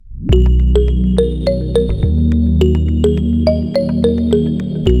Welcome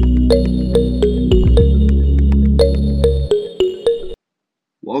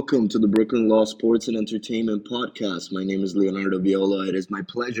to the Brooklyn Law Sports and Entertainment Podcast. My name is Leonardo Viola. It is my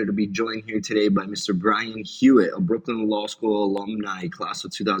pleasure to be joined here today by Mr. Brian Hewitt, a Brooklyn Law School alumni, class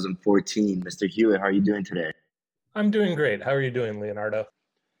of 2014. Mr. Hewitt, how are you doing today? I'm doing great. How are you doing, Leonardo?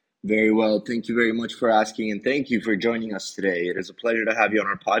 Very well. Thank you very much for asking, and thank you for joining us today. It is a pleasure to have you on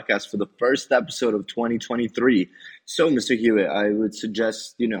our podcast for the first episode of 2023. So, Mr. Hewitt, I would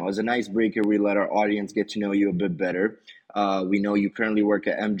suggest, as an icebreaker, we let our audience get to know you a bit better. We know you currently work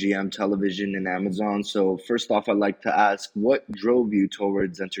at MGM Television and Amazon. So, first off, I'd like to ask what drove you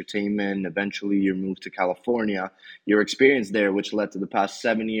towards entertainment, eventually your move to California, your experience there, which led to the past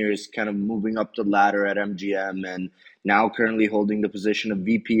 7 years kind of moving up the ladder at MGM and now currently holding the position of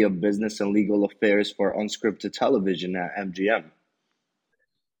VP of Business and Legal Affairs for unscripted television at MGM.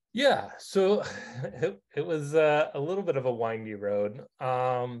 Yeah, so it was a little bit of a windy road.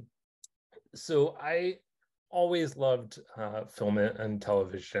 So I always loved film and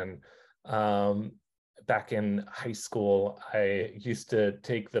television. Back in high school, I used to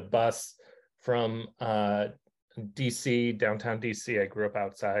take the bus from DC, downtown DC. I grew up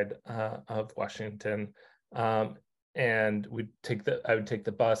outside of Washington. And I would take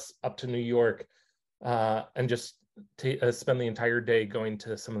the bus up to New York and just spend the entire day going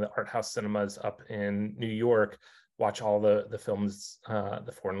to some of the art house cinemas up in New York, watch all the films,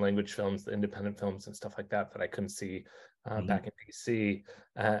 the foreign language films, the independent films and stuff like that I couldn't see back in DC,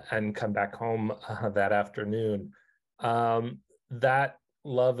 and come back home that afternoon. That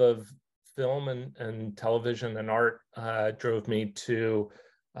love of film and television and art drove me to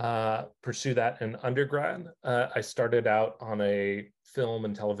pursue that in undergrad. I started out on a film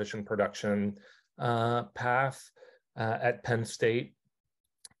and television production path at Penn State,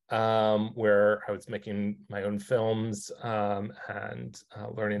 where I was making my own films and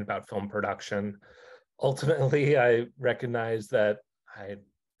learning about film production. Ultimately, I recognized that I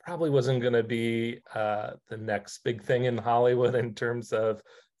probably wasn't going to be the next big thing in Hollywood in terms of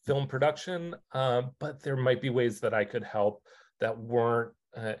film production, but there might be ways that I could help that weren't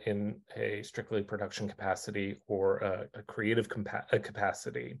in a strictly production capacity or a creative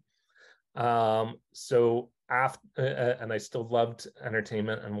capacity. So after, and I still loved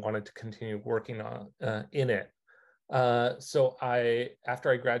entertainment and wanted to continue working on in it. So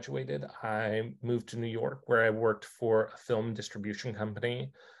after I graduated, I moved to New York, where I worked for a film distribution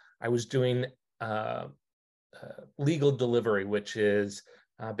company. I was doing legal delivery, which is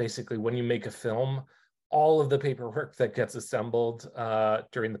basically when you make a film, all of the paperwork that gets assembled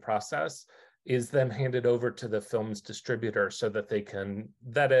during the process is then handed over to the film's distributor so that they can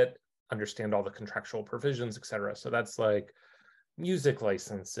vet it, understand all the contractual provisions, et cetera. So that's like music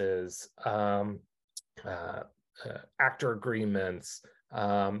licenses, actor agreements,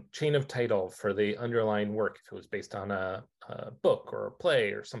 chain of title for the underlying work, if it was based on a book or a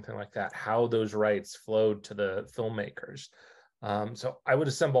play or something like that, how those rights flowed to the filmmakers. So I would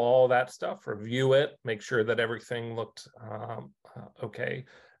assemble all that stuff, review it, make sure that everything looked okay.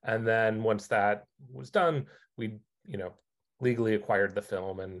 And then once that was done, we, legally acquired the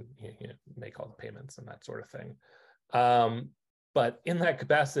film and make all the payments and that sort of thing. But in that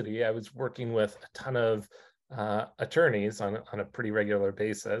capacity, I was working with a ton of attorneys on a pretty regular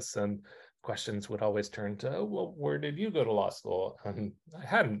basis, and questions would always turn to, oh, well, where did you go to law school? And I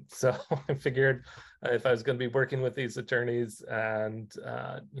hadn't. So I figured if I was going to be working with these attorneys and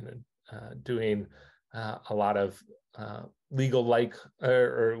doing a lot of legal-like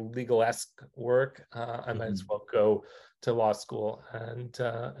or legal-esque work, I might as well go to law school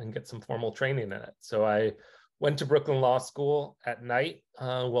and get some formal training in it. So I went to Brooklyn Law School at night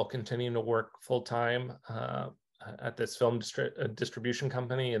while continuing to work full-time at this film distribution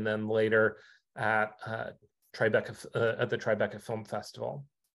company, and then later at Tribeca at the Tribeca Film Festival.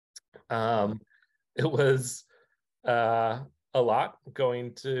 It was a lot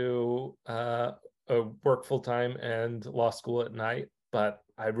going to work full-time and law school at night, but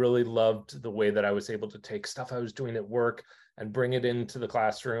I really loved the way that I was able to take stuff I was doing at work and bring it into the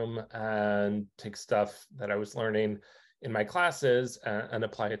classroom and take stuff that I was learning in my classes and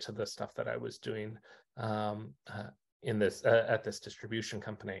apply it to the stuff that I was doing in this at this distribution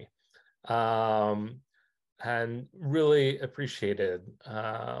company, and really appreciated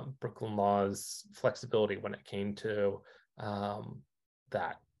Brooklyn Law's flexibility when it came to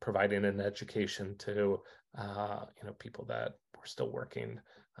that, providing an education to people that were still working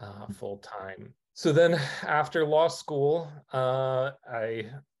full time. So then after law school, I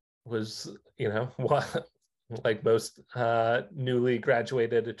was, like most newly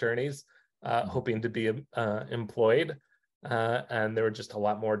graduated attorneys, hoping to be employed. And there were just a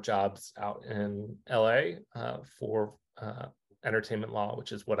lot more jobs out in LA for entertainment law,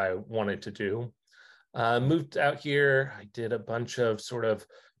 which is what I wanted to do. Moved out here. I did a bunch of sort of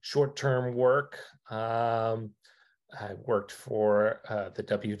short-term work. I worked for the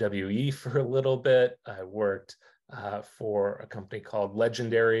WWE for a little bit. I worked for a company called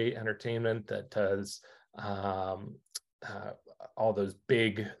Legendary Entertainment that does all those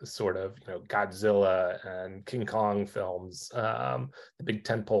big sort of, Godzilla and King Kong films, the big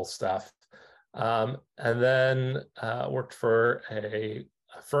tentpole stuff. And then worked for a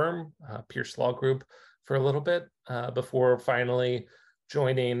firm, Pierce Law Group, for a little bit before finally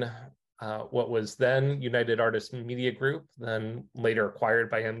joining what was then United Artists Media Group, then later acquired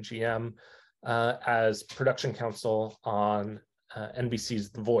by MGM, as production counsel on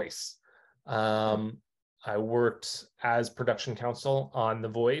NBC's The Voice. I worked as production counsel on The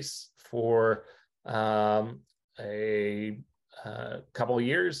Voice for a couple of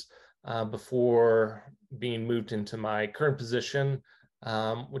years before being moved into my current position,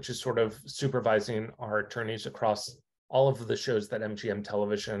 which is sort of supervising our attorneys across all of the shows that MGM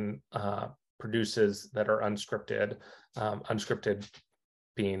Television produces that are unscripted, unscripted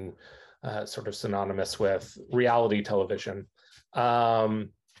being sort of synonymous with reality television, but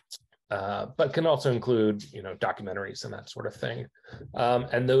can also include, documentaries and that sort of thing.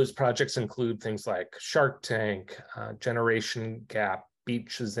 And those projects include things like Shark Tank, Generation Gap, Beat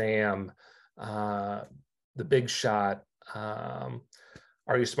Shazam, The Big Shot, Are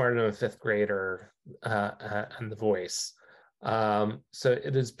You Smarter Than a Fifth Grader, and The Voice. So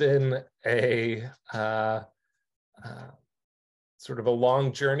it has been a sort of a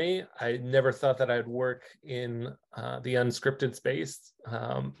long journey. I never thought that I'd work in the unscripted space.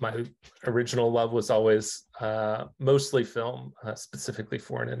 My original love was always mostly film, specifically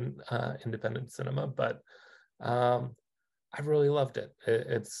foreign and independent cinema, but I really loved it.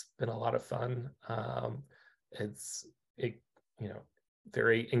 It's been a lot of fun. It's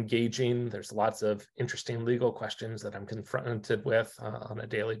very engaging. There's lots of interesting legal questions that I'm confronted with on a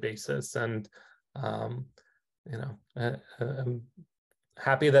daily basis, and I'm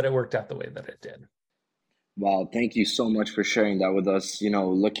happy that it worked out the way that it did. Wow, thank you so much for sharing that with us.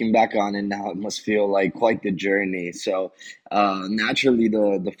 Looking back on it now, it must feel like quite the journey. So, naturally,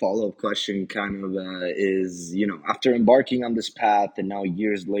 the follow-up question kind of is, after embarking on this path and now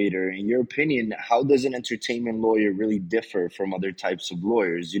years later, in your opinion, how does an entertainment lawyer really differ from other types of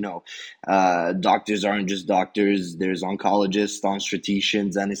lawyers? Doctors aren't just doctors. There's oncologists,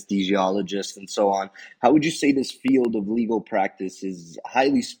 obstetricians, anesthesiologists, and so on. How would you say this field of legal practice is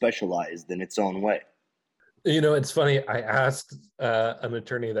highly specialized in its own way? It's funny. I asked an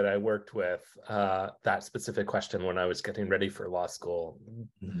attorney that I worked with that specific question when I was getting ready for law school.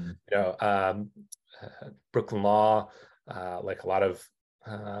 Mm-hmm. Brooklyn Law, like a lot of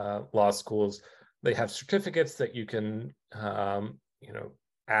law schools, they have certificates that you can,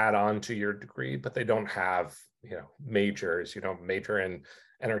 add on to your degree, but they don't have, majors. You don't major in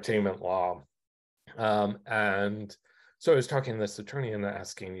entertainment law, and so I was talking to this attorney and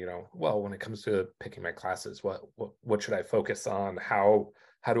asking, well, when it comes to picking my classes, what should I focus on? How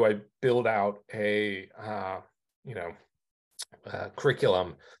do I build out a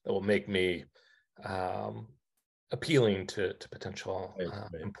curriculum that will make me appealing to potential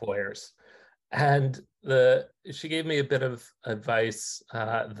employers? And she gave me a bit of advice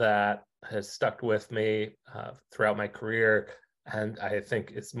that has stuck with me throughout my career, and I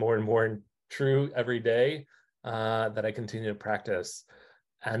think it's more and more true every day that I continue to practice.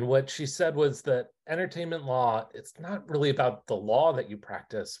 And what she said was that entertainment law, it's not really about the law that you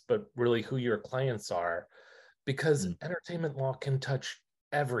practice, but really who your clients are, because entertainment law can touch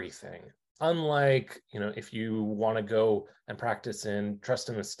everything. Unlike, if you want to go and practice in trust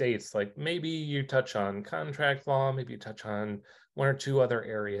and estates, like maybe you touch on contract law, maybe you touch on one or two other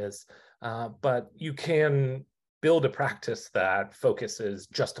areas, but you can build a practice that focuses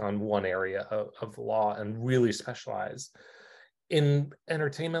just on one area of law and really specialize. In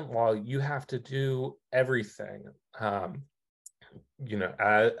entertainment law, you have to do everything.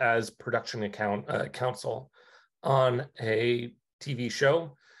 As production counsel on a TV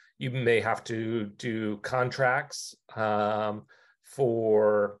show, you may have to do contracts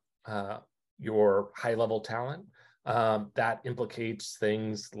for your high-level talent. That implicates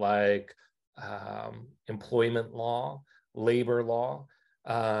things like employment law, labor law.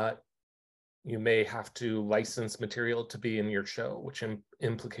 You may have to license material to be in your show, which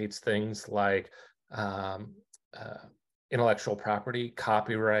implicates things like intellectual property,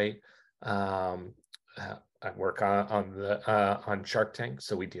 copyright, I work on Shark Tank,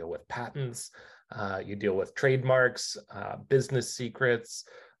 so we deal with patents. You deal with trademarks, business secrets,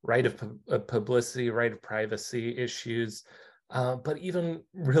 right of publicity, right of privacy issues, but even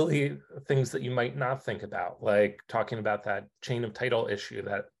really things that you might not think about, like talking about that chain of title issue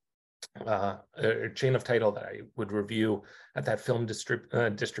that chain of title that I would review at that film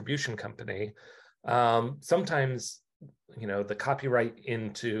distribution company. Sometimes, the copyright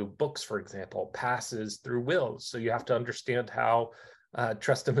into books, for example, passes through wills. So you have to understand how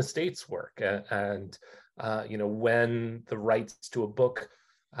trust and estates work. And when the rights to a book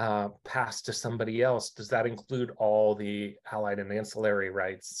pass to somebody else, does that include all the allied and ancillary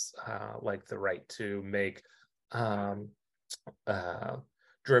rights, like the right to make um,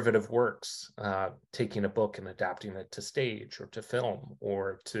 derivative works, taking a book and adapting it to stage or to film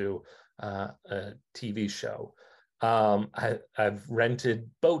or to a TV show? I've rented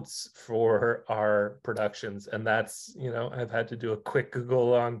boats for our productions, and that's, I've had to do a quick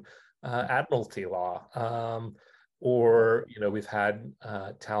Google on admiralty law. Or, we've had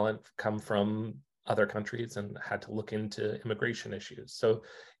talent come from other countries and had to look into immigration issues. So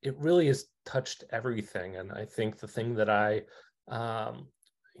it really has touched everything. And I think the thing that I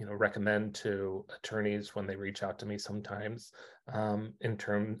recommend to attorneys when they reach out to me sometimes,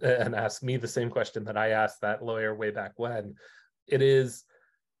 and ask me the same question that I asked that lawyer way back when, it is,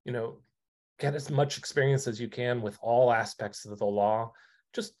 get as much experience as you can with all aspects of the law.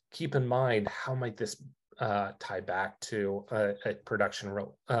 Just keep in mind, how might this tie back to a production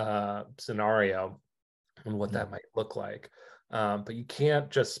scenario and what that might look like. But you can't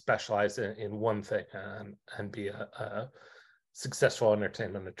just specialize in one thing and be a successful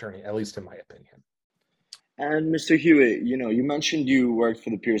entertainment attorney, at least in my opinion. And Mr. Hewitt, you mentioned you worked for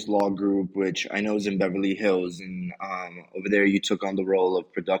the Pierce Law Group, which I know is in Beverly Hills, and over there you took on the role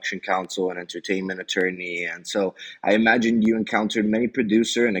of production counsel and entertainment attorney. And so I imagine you encountered many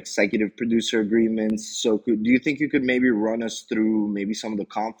producer and executive producer agreements. So do you think you could maybe run us through maybe some of the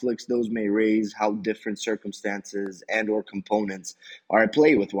conflicts those may raise, how different circumstances and or components are at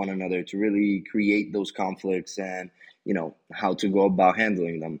play with one another to really create those conflicts, and how to go about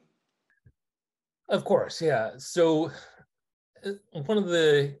handling them? Of course, yeah. So one of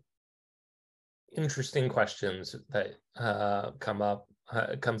the interesting questions that comes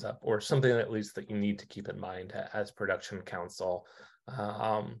up, or something at least that you need to keep in mind as production counsel,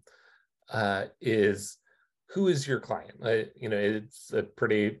 is, who is your client? It's a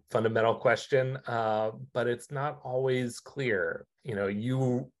pretty fundamental question, but it's not always clear.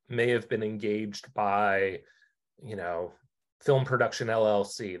 You may have been engaged by, Film Production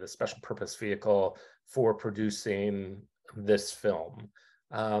LLC, the special purpose vehicle for producing this film.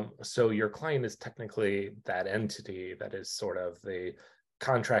 So your client is technically that entity that is sort of the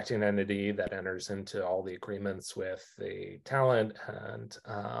contracting entity that enters into all the agreements with the talent and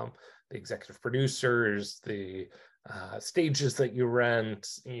the executive producers, the stages that you rent,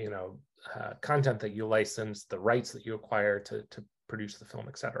 content that you license, the rights that you acquire to produce the film,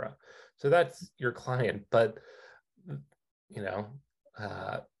 etc. So that's your client. But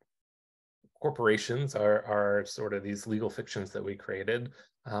corporations are sort of these legal fictions that we created,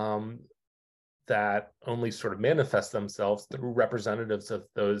 that only sort of manifest themselves through representatives of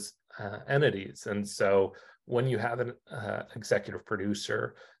those entities. And so when you have an executive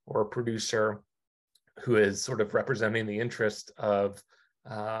producer or a producer who is sort of representing the interest of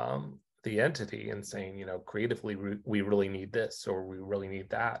the entity and saying, creatively, we really need this, or we really need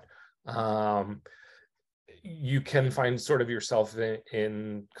that, you can find sort of yourself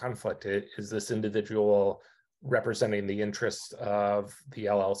in conflict. Is this individual representing the interests of the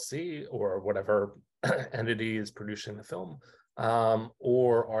LLC or whatever entity is producing the film,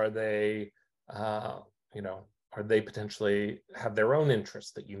 or are they, potentially have their own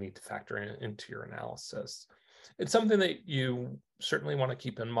interests that you need to factor into your analysis? It's something that you certainly want to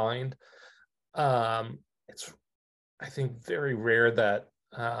keep in mind. It's, I think, very rare that,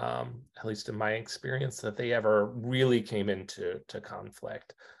 at least in my experience, that they ever really came into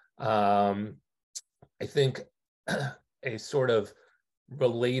conflict. I think a sort of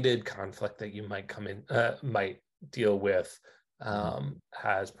related conflict that you might deal with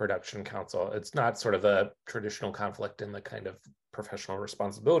as production counsel. It's not sort of a traditional conflict in the kind of professional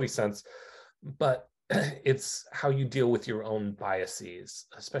responsibility sense, but it's how you deal with your own biases,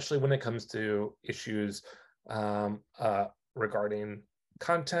 especially when it comes to issues regarding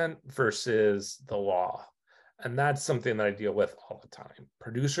content versus the law. And that's something that I deal with all the time.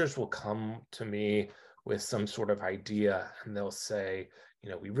 Producers will come to me with some sort of idea, and they'll say,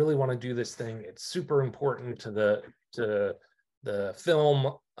 we really want to do this thing. It's super important to the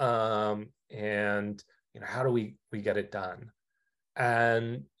film, and how do we get it done?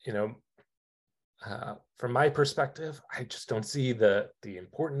 And, from my perspective, I just don't see the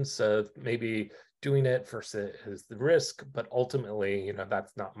importance of maybe doing it versus the risk, but ultimately,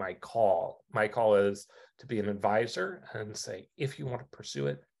 that's not my call. My call is to be an advisor and say, if you want to pursue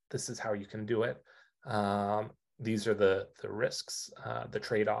it, this is how you can do it. These are the risks, the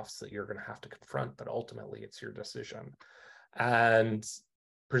trade-offs that you're going to have to confront, but ultimately it's your decision. And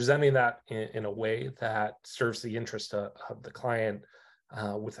presenting that in a way that serves the interest of the client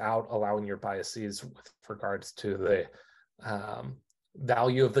without allowing your biases with regards to the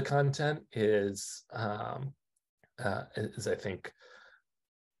value of the content is I think,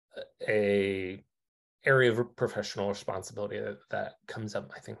 a area of professional responsibility that comes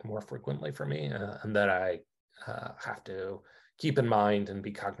up, I think, more frequently for me, and that I have to keep in mind and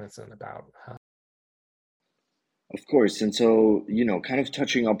be cognizant about. Of course. And so, kind of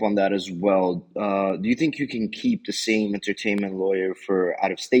touching up on that as well, do you think you can keep the same entertainment lawyer for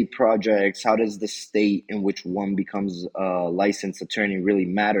out of state projects? How does the state in which one becomes a licensed attorney really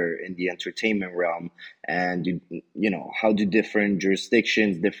matter in the entertainment realm? And, how do different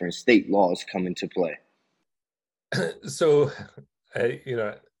jurisdictions, different state laws come into play? So,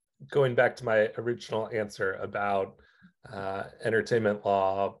 going back to my original answer about entertainment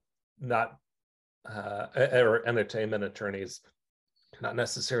law, not or entertainment attorneys not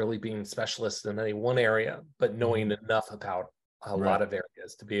necessarily being specialists in any one area, but knowing enough about a lot of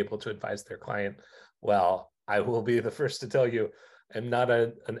areas to be able to advise their client. Well, I will be the first to tell you, I'm not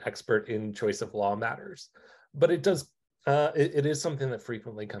an expert in choice of law matters, but it does. It is something that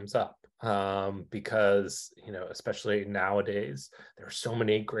frequently comes up because, especially nowadays, there are so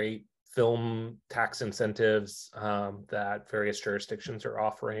many great film tax incentives that various jurisdictions are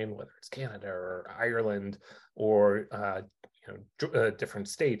offering, whether it's Canada or Ireland or different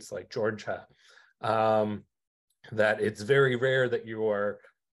states like Georgia, that it's very rare that you are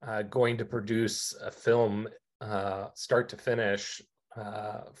going to produce a film start to finish,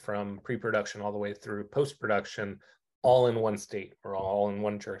 from pre-production all the way through post-production, all in one state or all in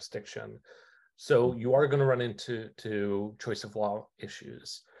one jurisdiction. So you are going to run into choice of law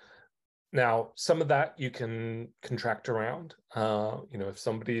issues. Now, some of that you can contract around. If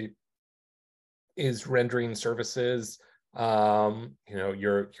somebody is rendering services,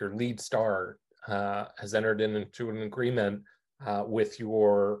 your lead star has entered into an agreement with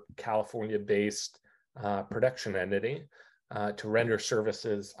your California-based production entity to render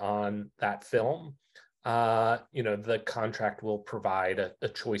services on that film, the contract will provide a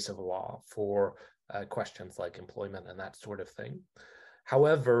choice of law for questions like employment and that sort of thing.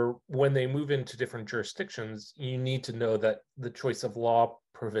 However, when they move into different jurisdictions, you need to know that the choice of law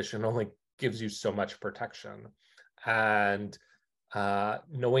provision only gives you so much protection. And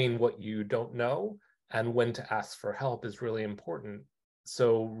knowing what you don't know and when to ask for help is really important.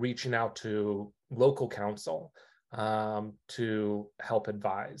 So reaching out to local counsel to help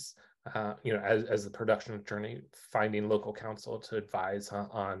advise, as the production attorney, finding local counsel to advise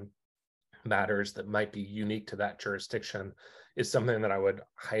on matters that might be unique to that jurisdiction is something that I would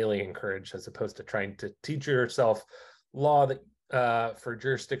highly encourage, as opposed to trying to teach yourself law that for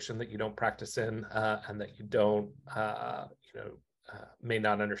jurisdiction that you don't practice in and that you don't, may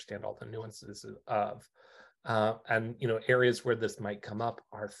not understand all the nuances of. And areas where this might come up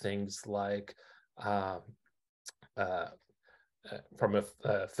are things like from a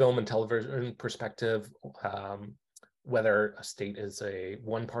film and television perspective, whether a state is a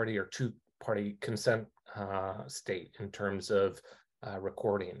one-party or two-party consent state in terms of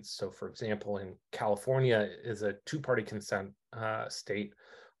recordings. So, for example, in California is a two-party consent state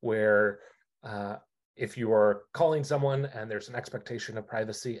where if you are calling someone and there's an expectation of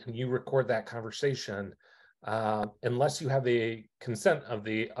privacy and you record that conversation, unless you have the consent of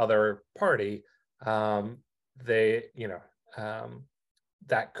the other party, that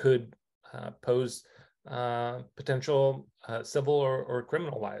could pose potential civil or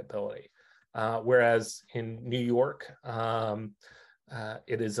criminal liability. Whereas in New York,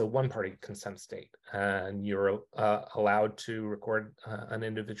 it is a one-party consent state, and you're allowed to record an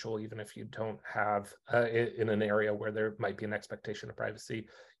individual even if you don't have, in an area where there might be an expectation of privacy,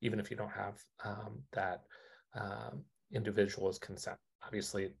 even if you don't have that individual's consent.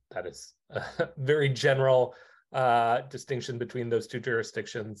 Obviously, that is a very general distinction between those two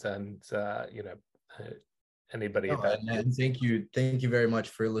jurisdictions, and anybody No, that and thank you very much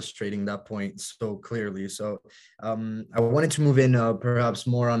for illustrating that point so clearly. So, I wanted to move in perhaps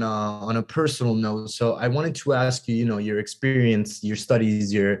more on a personal note. So, I wanted to ask you, your experience, your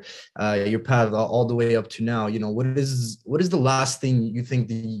studies, your path all the way up to now. What is the last thing you think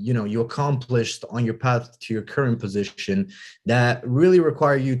you accomplished on your path to your current position that really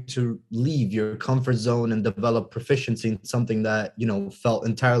require you to leave your comfort zone and develop proficiency in something that felt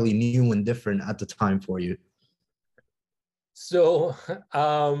entirely new and different at the time for you? So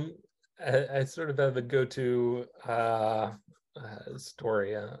I sort of have a go-to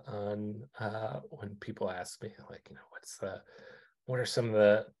story on when people ask me, like, what are some of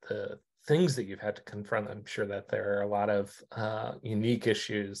the things that you've had to confront? I'm sure that there are a lot of unique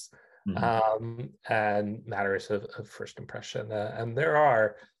issues and matters of first impression, and there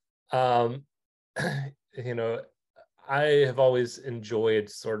are. Um, I have always enjoyed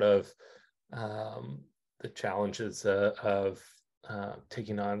sort of the challenges of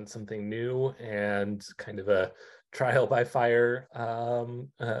taking on something new and kind of a trial by fire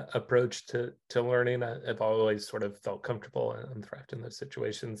approach to learning. I've always sort of felt comfortable and thrived in those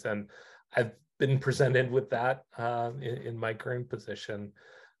situations, and I've been presented with that in my current position.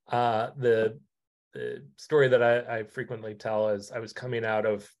 The story that I frequently tell is I was coming out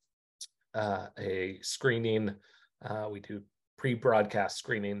of a screening. We do pre-broadcast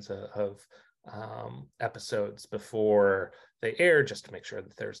screenings of episodes before they air, just to make sure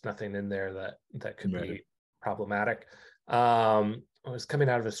that there's nothing in there that could be problematic. I was coming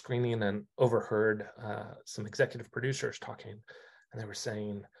out of a screening and overheard some executive producers talking, and they were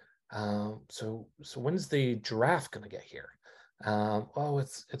saying, so when's the giraffe going to get here? Oh,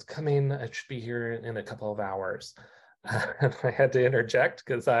 it's coming. It should be here in a couple of hours. And I had to interject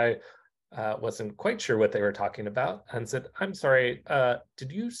because I wasn't quite sure what they were talking about, and said, I'm sorry,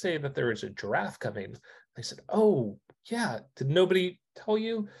 did you say that there was a giraffe coming? They said, oh, yeah, did nobody tell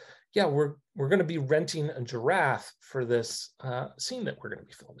you? Yeah, we're going to be renting a giraffe for this scene that we're going to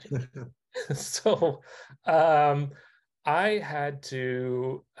be filming. So I had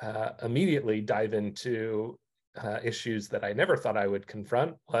to immediately dive into issues that I never thought I would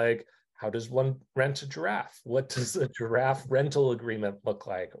confront, like, how does one rent a giraffe? What does a giraffe rental agreement look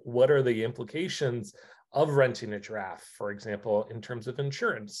like? What are the implications of renting a giraffe, for example, in terms of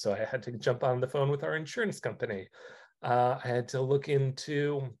insurance? So I had to jump on the phone with our insurance company. I had to look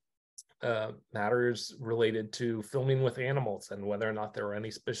into matters related to filming with animals and whether or not there were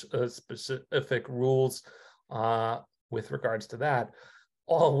any specific rules with regards to that.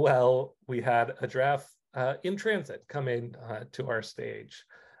 All while we had a giraffe in transit coming to our stage.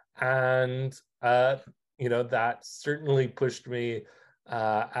 And that certainly pushed me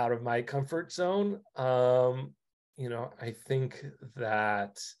out of my comfort zone. I think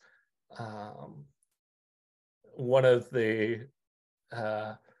that one of the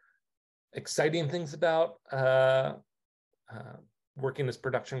exciting things about working as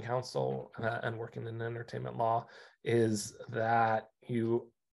production counsel and working in entertainment law is that you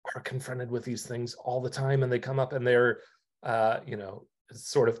are confronted with these things all the time, and they come up and they're it's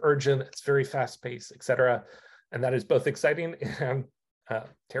sort of urgent, it's very fast paced, etc. And that is both exciting and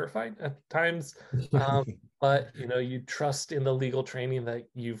terrifying at times. But you trust in the legal training that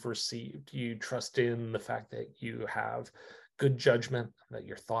you've received. You trust in the fact that you have good judgment, that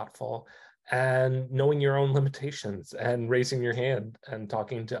you're thoughtful, and knowing your own limitations and raising your hand and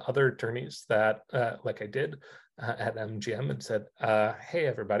talking to other attorneys that, like I did at MGM, and said, hey,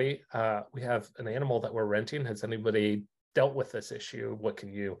 everybody, we have an animal that we're renting. Has anybody dealt with this issue? What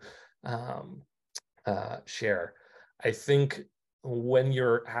can you share? I think when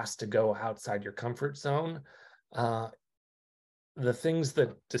you're asked to go outside your comfort zone, the things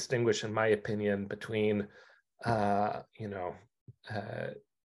that distinguish, in my opinion, between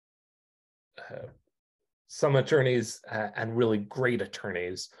some attorneys and really great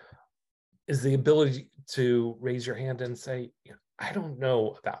attorneys is the ability to raise your hand and say, I don't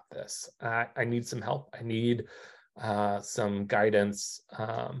know about this. I need some help. I need some guidance,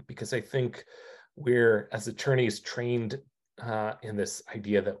 because I think we're, as attorneys, trained in this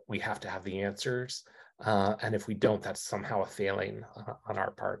idea that we have to have the answers. And if we don't, that's somehow a failing on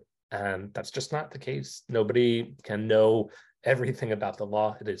our part. And that's just not the case. Nobody can know everything about the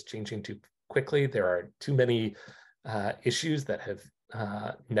law. It is changing too quickly. There are too many issues that have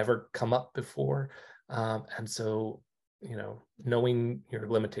never come up before. And so, knowing your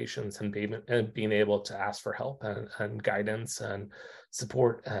limitations and being able to ask for help and guidance and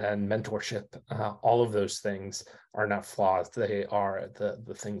support and mentorship, all of those things are not flaws. They are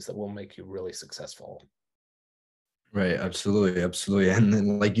the things that will make you really successful. Right, absolutely, absolutely, and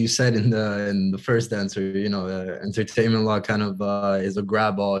then like you said in the first answer, entertainment law kind of is a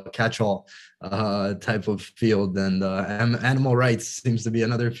grab all, catch all type of field, and animal rights seems to be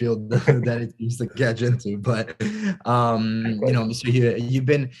another field that it seems to catch into. But Mr. Hewitt, you've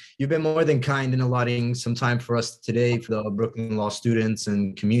been more than kind in allotting some time for us today for the Brooklyn Law students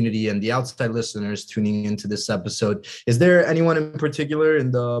and community and the outside listeners tuning into this episode. Is there anyone in particular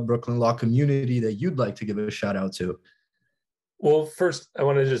in the Brooklyn Law community that you'd like to give a shout out to? Well, first, I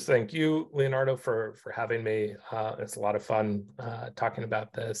want to just thank you, Leonardo, for having me. It's a lot of fun talking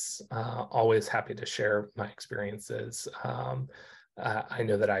about this. Always happy to share my experiences. I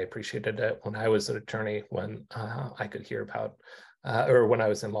know that I appreciated it when I was an attorney, when I could hear about, or when I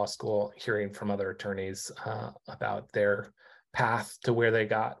was in law school, hearing from other attorneys about their path to where they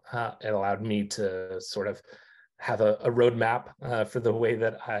got. It allowed me to sort of have a roadmap for the way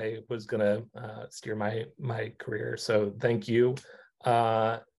that I was going to steer my career. So thank you.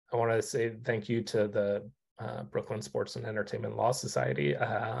 I want to say thank you to the Brooklyn Sports and Entertainment Law Society.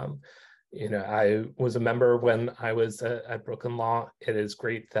 I was a member when I was at Brooklyn Law. It is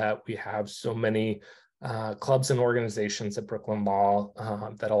great that we have so many clubs and organizations at Brooklyn Law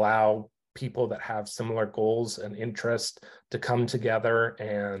that allow people that have similar goals and interests to come together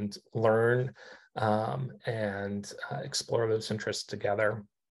and learn and explore those interests together.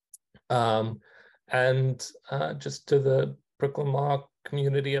 And just to the Brooklyn Law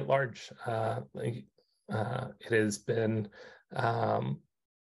community at large, it has been,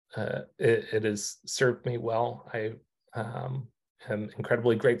 it has served me well. I am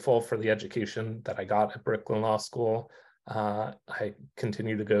incredibly grateful for the education that I got at Brooklyn Law School. I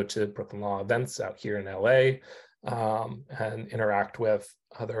continue to go to Brooklyn Law events out here in LA. And interact with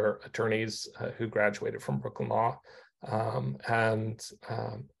other attorneys who graduated from Brooklyn Law and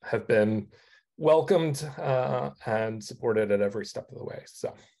have been welcomed and supported at every step of the way.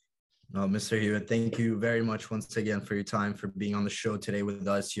 So, Mr. Hewitt, thank you very much once again for your time, for being on the show today with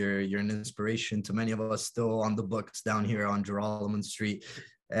us. You're an inspiration to many of us still on the books down here on Geralman Street.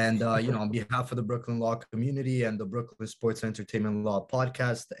 And, on behalf of the Brooklyn Law community and the Brooklyn Sports and Entertainment Law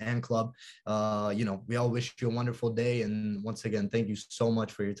podcast and club, we all wish you a wonderful day. And once again, thank you so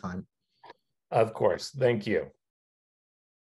much for your time. Of course. Thank you.